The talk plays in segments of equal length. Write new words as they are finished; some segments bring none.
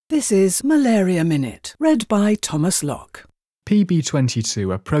This is Malaria Minute, read by Thomas Locke.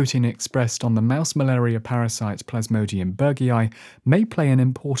 PB22, a protein expressed on the mouse malaria parasite Plasmodium berghei, may play an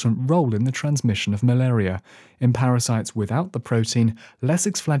important role in the transmission of malaria. In parasites without the protein, less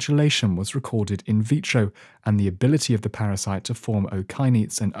exflagellation was recorded in vitro, and the ability of the parasite to form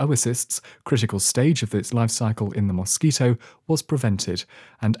okinetes and oocysts, critical stage of its life cycle in the mosquito, was prevented,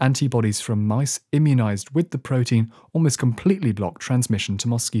 and antibodies from mice immunized with the protein almost completely blocked transmission to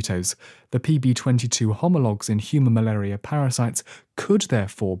mosquitoes. The PB22 homologs in human malaria parasites could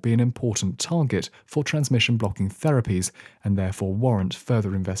therefore be an important target for transmission-blocking therapies and therefore warrant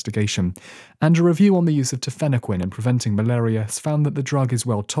further investigation. And a review on the use of tefenoquine in preventing malaria has found that the drug is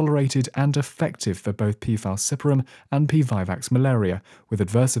well tolerated and effective for both P. falciparum and P. vivax malaria, with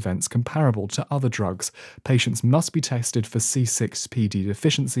adverse events comparable to other drugs. Patients must be tested for C6PD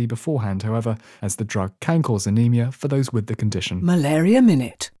deficiency beforehand, however, as the drug can cause anemia for those with the condition. Malaria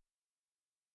Minute.